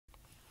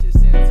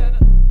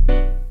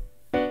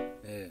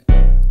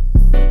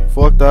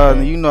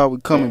nigga. You know how we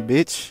coming,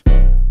 bitch.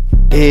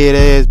 Dead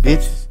ass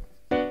bitches.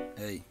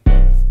 Hey,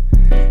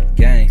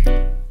 gang.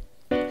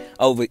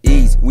 Over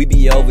east, we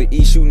be over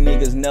east, you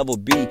niggas never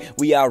be.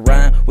 We out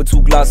rhyme with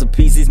 2 gloss of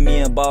pieces, me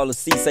and Baller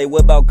C. Say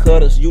what about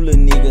cutters? You little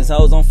niggas,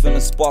 hoes, I'm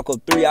finna spark up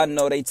 3. I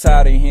know they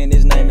tired of hearing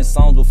his name in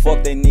songs, but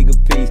fuck that nigga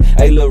piece.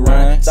 Hey Lil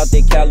Ryan, stop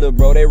that caliber,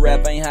 bro, that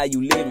rap ain't how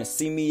you living.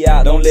 See me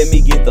out, don't let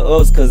me get the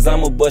ups, cause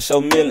I'ma bust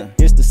your millin'.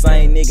 It's the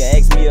same nigga,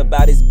 ask me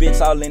about his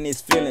bitch, all in his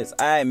feelings.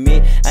 I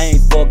admit, I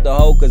ain't fucked the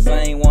hoe, cause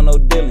I ain't want no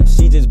dealin'.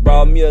 She just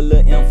brought me a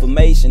little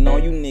information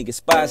on you niggas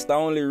spots. The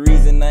only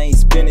reason I ain't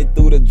spinning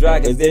through the dry,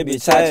 cause that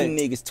bitch hot, you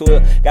niggas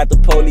 12. Got the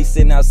police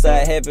sitting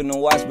outside having to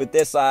watch, but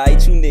that's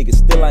alright. You niggas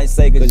still ain't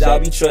say, cause y'all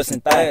be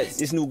trusting thighs.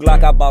 This new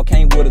Glock I bought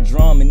came with a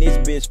drum, and this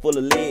bitch full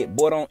of lead.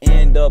 Boy, don't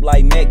end up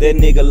like Mac, that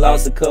nigga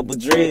lost a couple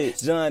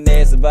dreads. John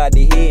asked about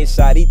the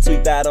headshot, he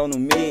tweaked out on the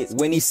meds.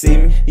 When he see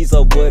me, he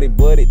so buddy.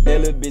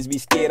 That little bitch be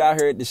scared, I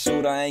heard the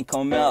shooter ain't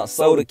come out.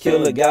 So the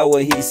killer got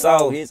what he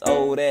saw, his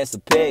old ass a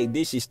peg.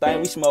 This shit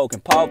stink, we smoking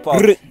pawpaw.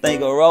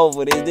 Think her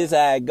over this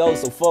how it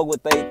goes, so fuck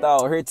what they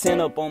thought. Her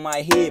 10 up on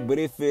my head, but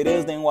if it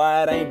is, then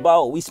why it ain't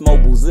bought? We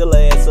smoke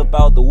Boozilla ass up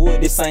out the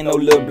wood, this ain't no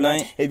little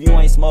blunt. If you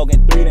ain't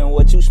smoking 3, then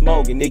what you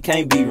smoking? It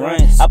can't be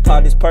runs. I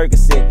popped this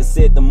Percocet to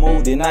set the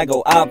mood, then I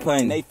go out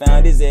playing. They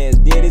found his ass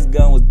dead, his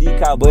gun was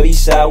decocked, but he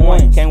shot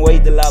 1. Can't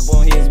wait till I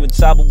on his with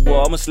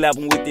Choppaboy, I'ma slap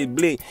him with this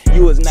blick.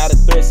 You was not a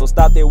threat, so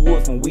stop that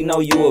woofing, we know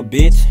you a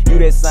bitch. You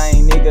that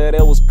same nigga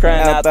that was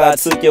crying after I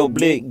took your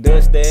blick.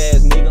 Dust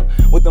ass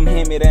nigga, with them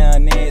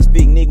hand-me-down ass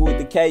big nigga with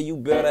the K, you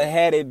better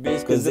have that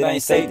bitch, cause it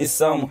ain't safe this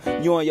summer.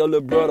 You and your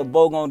little brother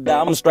both gon' die,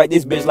 I'ma strike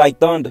this bitch like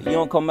thunder. You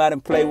don't come out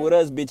and play with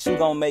us, bitch, you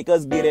gon' make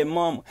us get that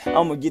mama.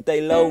 I'ma get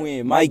they low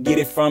end, might get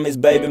it from his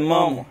baby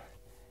mama.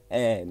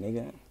 Hey,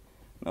 nigga,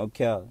 no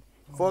cap.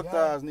 Fuck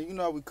eyes, nigga. You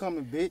know how we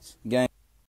coming, bitch. Gang.